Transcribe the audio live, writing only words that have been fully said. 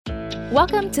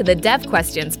Welcome to the Dev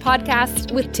Questions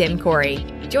podcast with Tim Corey.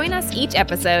 Join us each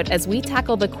episode as we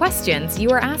tackle the questions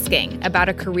you are asking about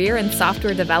a career in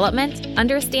software development,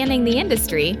 understanding the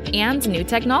industry, and new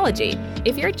technology.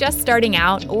 If you're just starting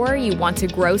out or you want to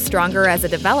grow stronger as a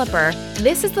developer,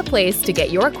 this is the place to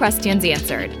get your questions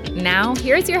answered. Now,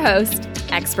 here's your host,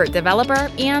 expert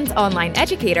developer and online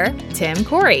educator, Tim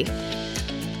Corey.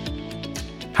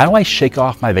 How do I shake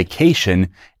off my vacation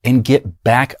and get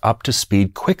back up to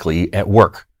speed quickly at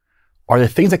work? Are there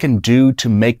things I can do to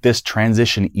make this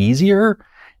transition easier?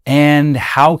 And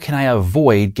how can I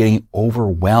avoid getting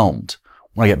overwhelmed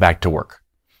when I get back to work?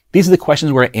 These are the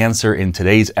questions we're going to answer in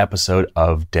today's episode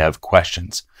of Dev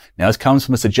Questions. Now, this comes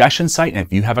from a suggestion site, and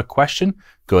if you have a question,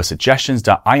 go to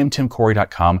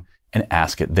suggestions.iamtimcorey.com and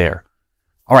ask it there.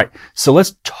 All right, so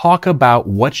let's talk about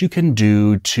what you can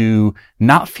do to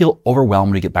not feel overwhelmed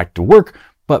when you get back to work,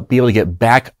 but be able to get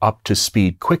back up to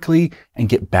speed quickly and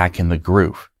get back in the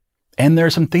groove. And there are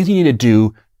some things you need to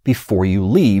do before you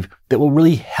leave that will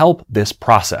really help this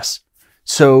process.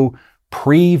 So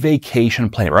pre-vacation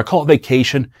planning, or I call it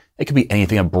vacation. It could be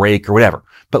anything, a break or whatever,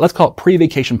 but let's call it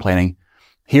pre-vacation planning.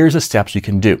 Here's the steps you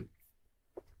can do.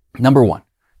 Number one,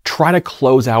 try to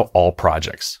close out all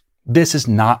projects. This is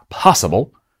not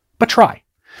possible, but try.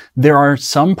 There are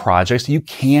some projects you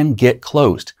can get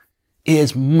closed. It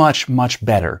is much, much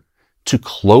better to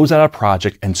close out a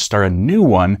project and start a new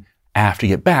one after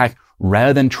you get back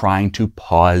rather than trying to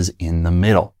pause in the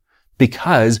middle.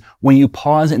 Because when you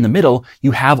pause in the middle,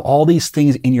 you have all these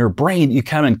things in your brain you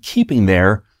kind of been keeping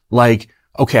there, like,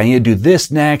 okay, I need to do this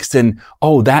next, and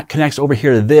oh, that connects over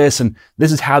here to this, and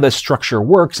this is how this structure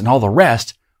works, and all the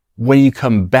rest. When you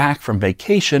come back from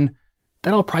vacation,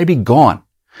 that'll probably be gone.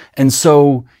 And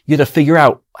so you have to figure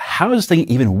out, how does this thing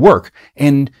even work?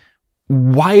 And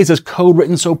why is this code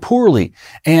written so poorly?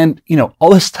 And,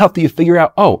 all this stuff that you figure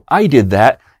out, oh, I did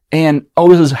that. And, oh,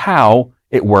 this is how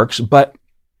it works. But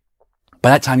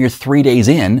by that time, you're 3 days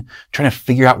in trying to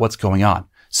figure out what's going on.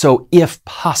 So if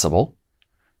possible,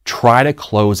 try to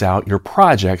close out your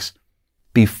projects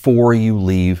before you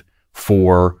leave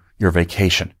for your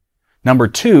vacation. Number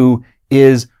two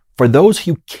is, for those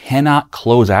who cannot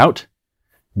close out,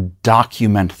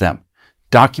 document them.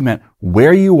 Document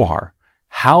where you are,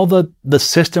 how the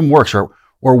system works, or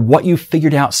what you've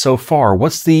figured out so far.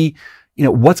 What's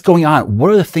what's going on?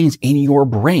 What are the things in your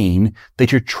brain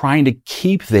that you're trying to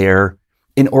keep there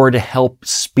in order to help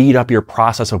speed up your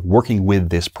process of working with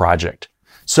this project?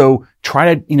 So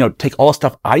try to, take all the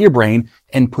stuff out of your brain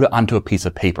and put it onto a piece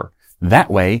of paper.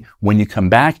 That way, when you come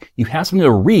back, you have something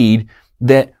to read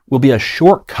that will be a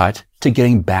shortcut to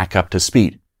getting back up to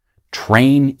speed.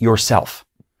 Train yourself.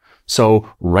 So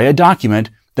write a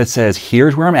document that says,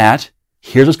 here's where I'm at,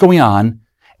 here's what's going on,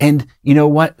 and you know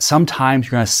what? Sometimes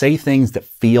you're going to say things that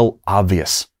feel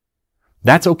obvious.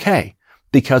 That's okay,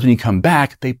 because when you come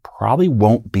back, they probably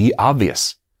won't be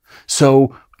obvious.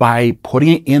 So by putting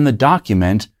it in the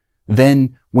document,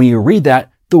 then when you read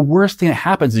that, the worst thing that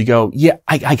happens is you go, yeah,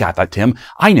 I got that, Tim.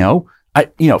 I know.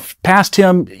 Past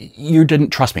Tim, you didn't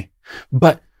trust me.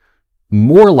 But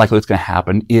more likely what's going to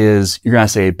happen is you're going to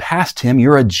say, past Tim,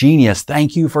 you're a genius.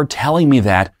 Thank you for telling me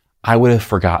that. I would have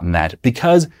forgotten that,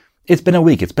 because it's been a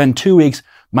week. It's been 2 weeks.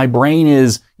 My brain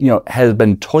has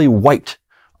been totally wiped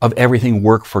of everything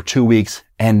work for 2 weeks.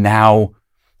 And now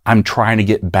I'm trying to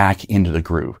get back into the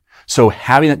groove. So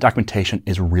having that documentation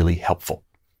is really helpful.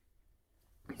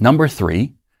 Number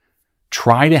three,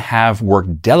 try to have work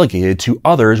delegated to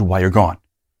others while you're gone.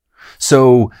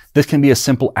 So this can be as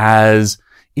simple as,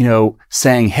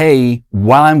 saying, hey,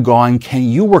 while I'm gone, can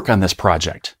you work on this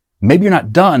project? Maybe you're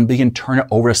not done, but you can turn it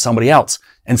over to somebody else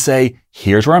and say,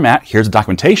 here's where I'm at. Here's the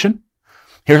documentation.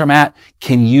 Here's where I'm at.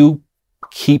 Can you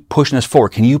keep pushing this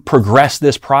forward? Can you progress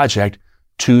this project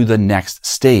to the next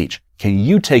stage? Can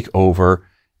you take over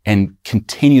and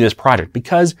continue this project?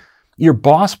 Because your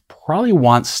boss probably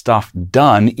wants stuff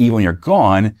done even when you're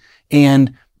gone,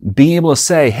 and being able to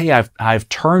say, hey, I've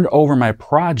turned over my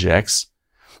projects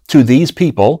to these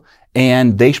people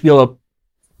and they should be able to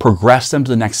progress them to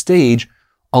the next stage,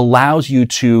 allows you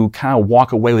to kind of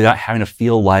walk away without having to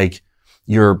feel like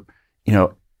you're,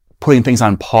 putting things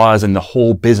on pause and the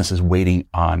whole business is waiting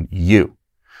on you.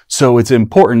 So it's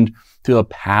important to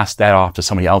pass that off to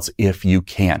somebody else if you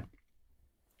can.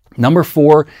 Number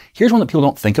four, here's one that people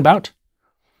don't think about.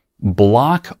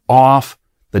 Block off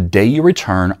the day you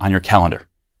return on your calendar.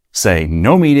 Say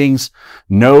no meetings,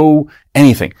 no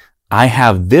anything. I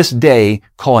have this day,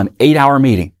 call an 8-hour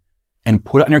meeting, and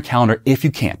put it on your calendar if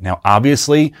you can. Now,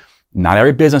 obviously, not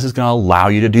every business is going to allow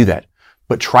you to do that,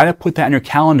 but try to put that on your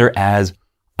calendar as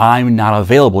I'm not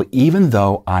available, even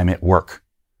though I'm at work.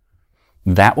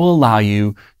 That will allow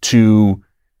you to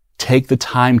take the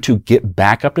time to get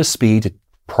back up to speed, to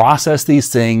process these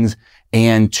things,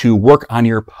 and to work on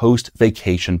your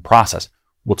post-vacation process.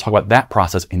 We'll talk about that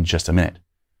process in just a minute.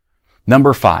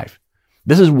 Number 5.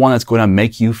 This is one that's going to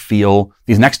make you feel,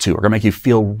 these next two are going to make you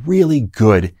feel really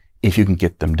good if you can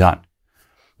get them done.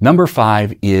 Number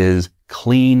 5 is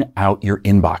clean out your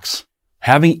inbox.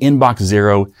 Having inbox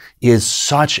zero is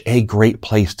such a great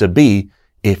place to be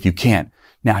if you can.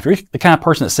 Now, if you're the kind of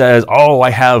person that says, oh,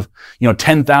 I have,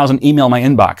 10,000 email in my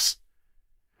inbox.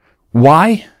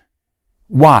 Why?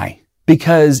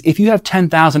 Because if you have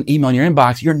 10,000 email in your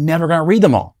inbox, you're never going to read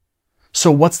them all.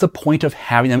 So what's the point of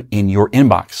having them in your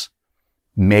inbox?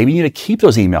 Maybe you need to keep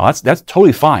those emails. That's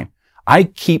totally fine. I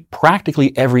keep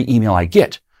practically every email I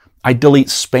get. I delete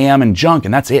spam and junk,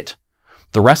 and that's it.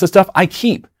 The rest of the stuff I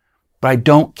keep, but I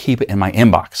don't keep it in my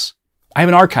inbox. I have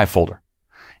an archive folder,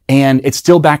 and it's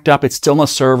still backed up. It's still on the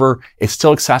server. It's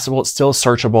still accessible. It's still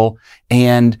searchable.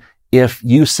 And if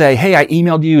you say, hey, I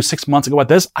emailed you 6 months ago about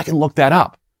this, I can look that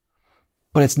up.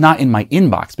 But it's not in my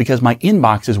inbox because my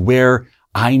inbox is where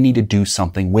I need to do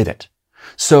something with it.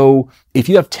 So if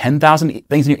you have 10,000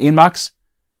 things in your inbox,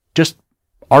 just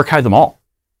archive them all.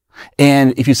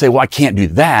 And if you say, well, I can't do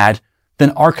that,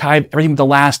 then archive everything with the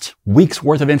last week's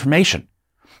worth of information.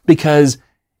 Because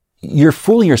you're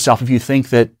fooling yourself if you think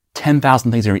that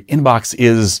 10,000 things in your inbox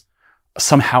is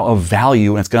somehow of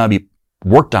value and it's going to be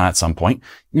worked on at some point.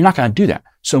 You're not going to do that.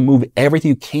 So move everything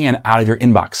you can out of your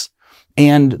inbox.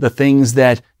 And the things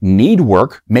that need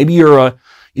work, maybe you're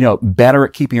better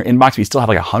at keeping your inbox, but you still have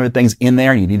like 100 things in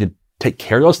there and you need to take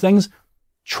care of those things.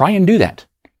 Try and do that.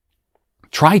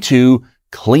 Try to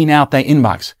clean out that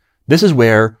inbox. This is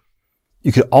where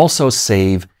you could also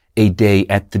save a day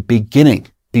at the beginning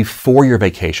before your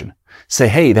vacation. Say,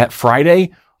 hey, that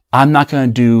Friday, I'm not going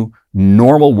to do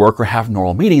normal work or have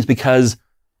normal meetings because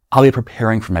I'll be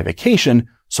preparing for my vacation.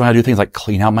 So I do things like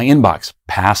clean out my inbox,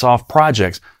 pass off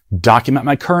projects, document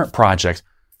my current projects,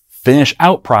 finish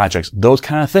out projects, those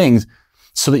kind of things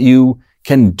so that you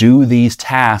can do these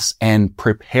tasks and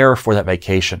prepare for that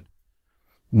vacation.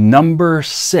 Number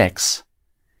 6,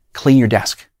 clean your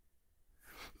desk.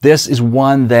 This is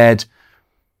one that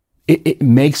it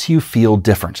makes you feel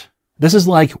different. This is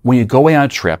like when you go away on a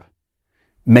trip,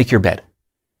 make your bed,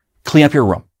 clean up your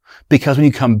room. Because when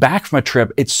you come back from a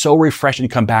trip, it's so refreshing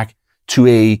to come back to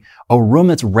a room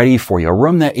that's ready for you, a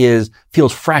room that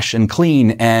feels fresh and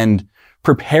clean and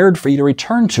prepared for you to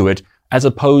return to it as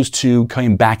opposed to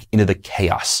coming back into the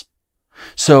chaos.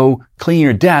 So cleaning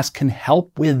your desk can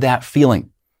help with that feeling.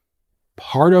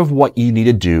 Part of what you need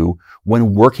to do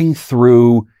when working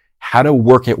through how to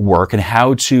work at work and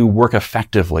how to work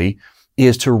effectively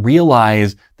is to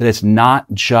realize that it's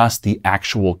not just the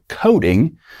actual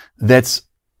coding that's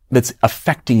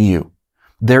affecting you.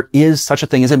 There is such a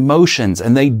thing as emotions,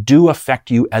 and they do affect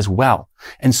you as well.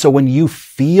 And so when you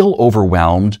feel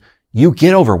overwhelmed, you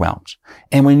get overwhelmed.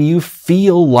 And when you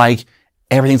feel like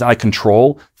everything's out of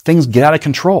control, things get out of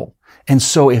control. And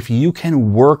so if you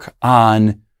can work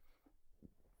on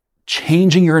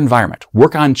changing your environment,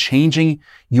 work on changing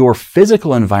your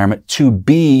physical environment to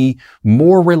be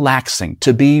more relaxing,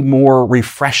 to be more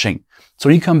refreshing. So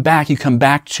when you come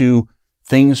back to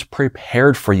things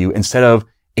prepared for you instead of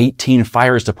 18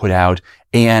 fires to put out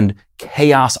and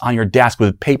chaos on your desk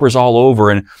with papers all over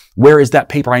and where is that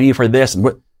paper I need for this?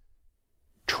 And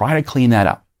try to clean that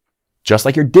up. Just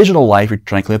like your digital life, you're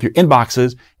trying to clean up your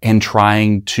inboxes and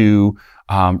trying to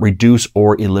reduce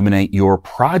or eliminate your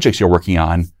projects you're working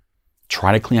on.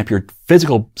 Try to clean up your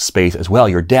physical space as well,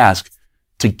 your desk,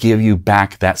 to give you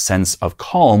back that sense of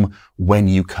calm when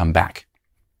you come back.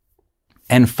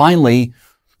 And finally,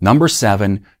 number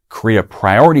 7, create a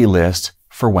priority list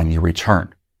for when you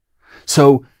return.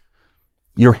 So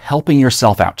you're helping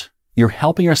yourself out. You're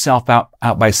helping yourself out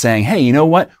by saying, hey, you know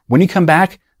what? When you come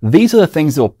back, these are the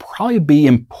things that will probably be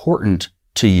important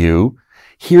to you.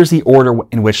 Here's the order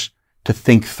in which to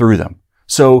think through them.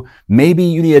 So maybe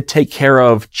you need to take care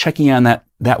of checking on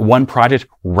that one project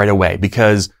right away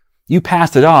because you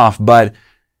passed it off, but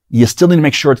you still need to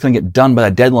make sure it's going to get done by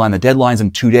the deadline. The deadline's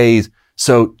in 2 days.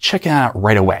 So check it out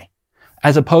right away.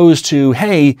 As opposed to,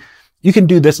 hey, you can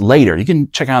do this later. You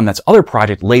can check on that other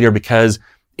project later because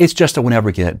it's just a whenever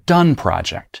you get it done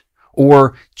project.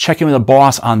 Or check in with the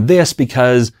boss on this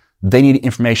because they need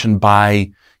information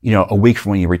by, a week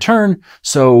from when you return.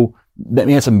 So that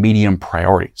means it's a medium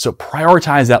priority. So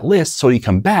prioritize that list so you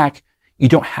come back. You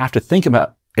don't have to think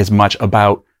about as much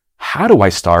about how do I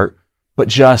start, but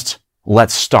just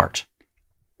let's start.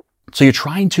 So you're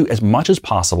trying to, as much as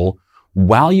possible,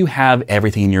 while you have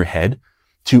everything in your head,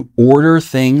 to order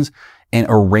things and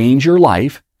arrange your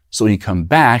life so when you come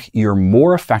back, you're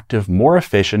more effective, more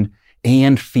efficient,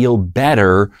 and feel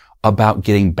better about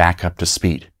getting back up to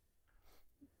speed.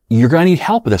 You're going to need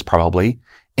help with this probably,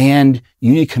 and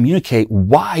you need to communicate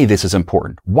why this is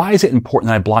important. Why is it important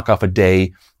that I block off a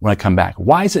day when I come back?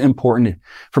 Why is it important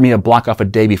for me to block off a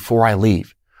day before I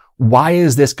leave? Why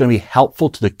is this going to be helpful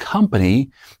to the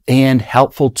company and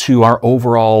helpful to our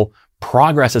overall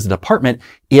progress as a department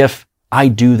if I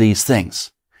do these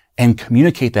things? And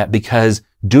communicate that, because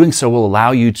doing so will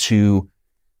allow you to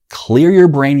clear your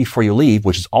brain before you leave,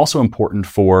 which is also important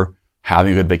for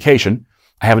having a good vacation.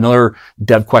 I have another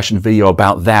dev question video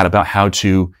about that, about how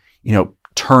to,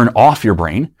 turn off your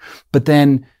brain, but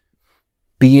then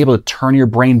being able to turn your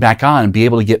brain back on and be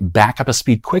able to get back up to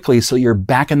speed quickly so you're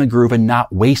back in the groove and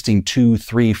not wasting 2,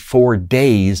 3, 4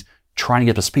 days trying to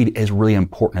get up to speed is really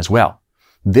important as well.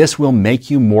 This will make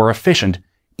you more efficient,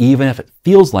 even if it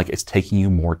feels like it's taking you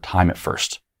more time at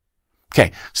first.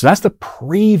 Okay, so that's the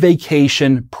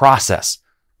pre-vacation process.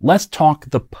 Let's talk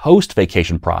the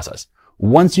post-vacation process.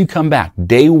 Once you come back,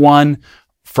 day one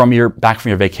from your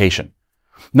vacation.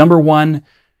 Number one,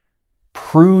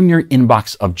 prune your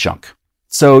inbox of junk.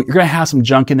 So you're going to have some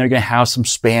junk in there. You're going to have some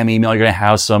spam email. You're going to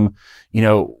have some,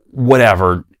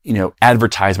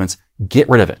 advertisements. Get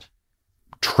rid of it.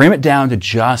 Trim it down to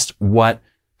just what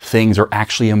things are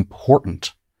actually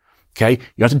important. Okay. You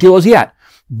don't have to deal with those yet,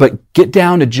 but get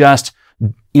down to just,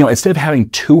 instead of having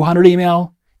 200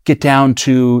 email, get down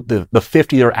to the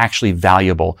 50 that are actually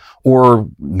valuable, or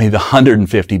maybe the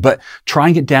 150, but try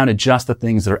and get down to just the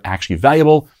things that are actually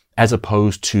valuable as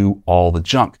opposed to all the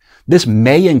junk. This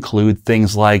may include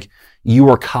things like you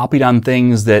were copied on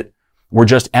things that were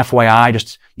just FYI,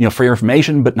 just, for your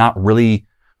information, but not really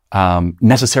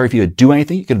necessary for you to do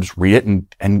anything. You could just read it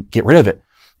and get rid of it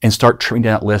and start trimming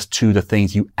down that list to the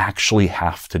things you actually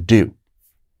have to do.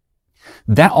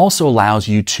 That also allows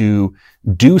you to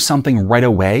do something right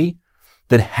away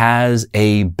that has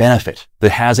a benefit,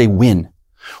 that has a win,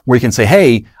 where you can say,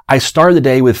 hey, I started the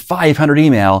day with 500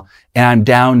 email and I'm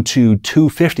down to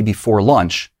 250 before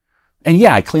lunch. And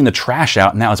yeah, I cleaned the trash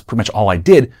out and that was pretty much all I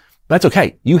did, but that's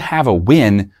okay. You have a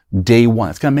win day one.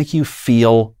 It's going to make you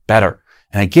feel better.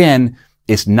 And again,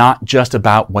 it's not just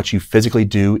about what you physically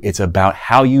do. It's about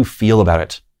how you feel about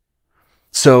it.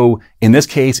 So in this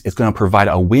case, it's going to provide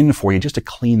a win for you just to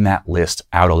clean that list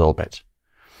out a little bit.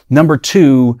 Number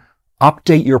two,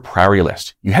 update your priority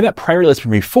list. You had that priority list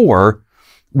from before,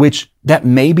 which that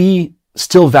may be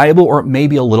still valuable or it may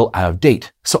be a little out of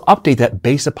date. So update that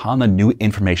based upon the new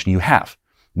information you have.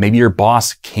 Maybe your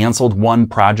boss canceled one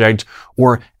project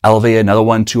or elevated another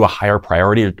one to a higher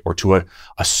priority or to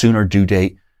a sooner due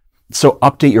date. So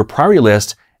update your priority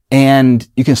list and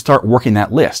you can start working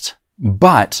that list.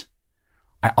 But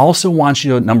I also want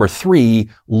you to, number three,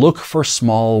 look for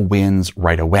small wins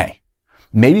right away.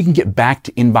 Maybe you can get back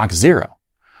to inbox 0.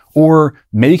 Or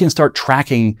maybe you can start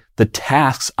tracking the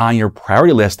tasks on your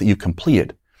priority list that you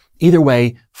completed. Either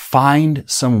way, find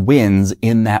some wins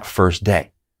in that first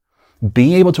day.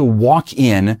 Being able to walk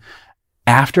in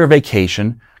after a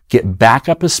vacation, get back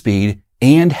up to speed,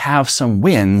 and have some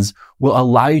wins will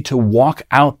allow you to walk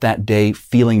out that day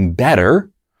feeling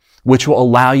better, which will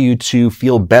allow you to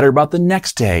feel better about the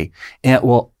next day. And it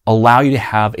will allow you to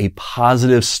have a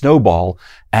positive snowball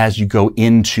as you go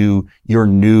into your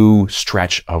new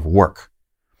stretch of work.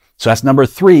 So that's number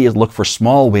three, is look for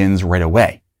small wins right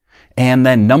away. And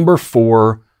then number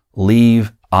four,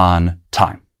 leave on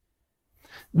time.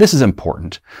 This is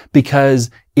important because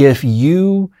if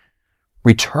you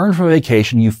return from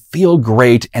vacation, you feel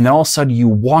great, and then all of a sudden you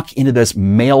walk into this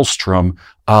maelstrom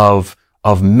of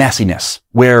messiness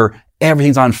where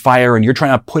everything's on fire and you're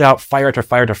trying to put out fire after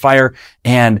fire after fire,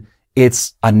 and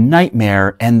it's a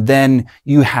nightmare. And then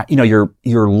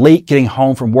you're late getting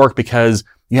home from work because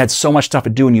you had so much stuff to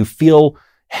do and you feel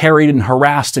harried and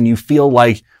harassed and you feel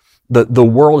like the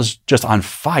world is just on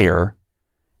fire.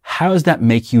 How does that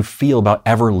make you feel about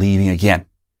ever leaving again?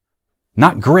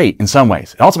 Not great in some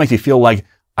ways. It also makes you feel like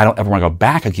I don't ever want to go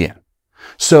back again.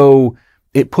 So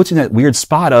it puts you in that weird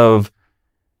spot of,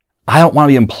 I don't want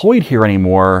to be employed here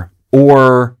anymore,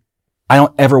 or I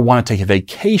don't ever want to take a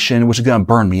vacation, which is going to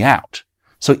burn me out.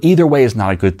 So either way is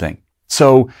not a good thing.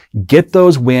 So get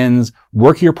those wins,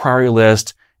 work your priority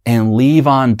list, and leave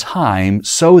on time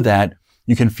so that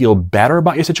you can feel better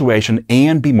about your situation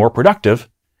and be more productive,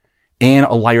 and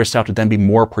allow yourself to then be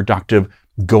more productive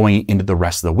going into the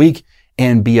rest of the week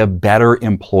and be a better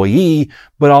employee,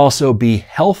 but also be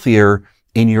healthier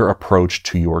in your approach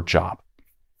to your job.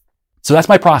 So that's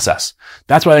my process.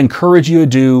 That's what I encourage you to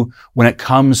do when it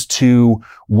comes to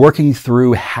working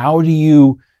through how do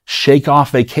you shake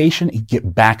off vacation and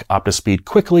get back up to speed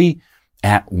quickly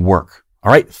at work?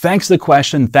 All right. Thanks for the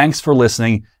question. Thanks for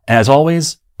listening. And as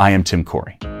always, I am Tim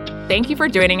Corey. Thank you for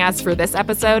joining us for this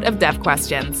episode of Dev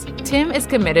Questions. Tim is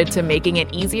committed to making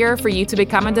it easier for you to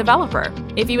become a developer.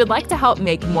 If you would like to help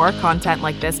make more content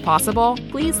like this possible,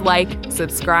 please like,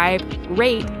 subscribe,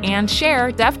 rate, and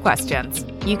share Dev Questions.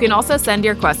 You can also send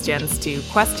your questions to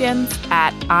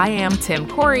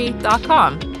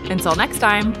questions@IamTimCorey.com. Until next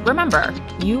time, remember,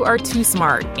 you are too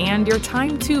smart and your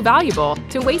time too valuable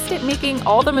to waste it making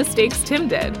all the mistakes Tim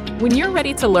did. When you're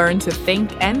ready to learn to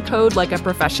think and code like a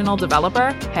professional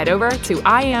developer, head over to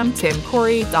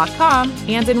IamTimCorey.com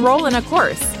and enroll in a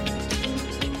course.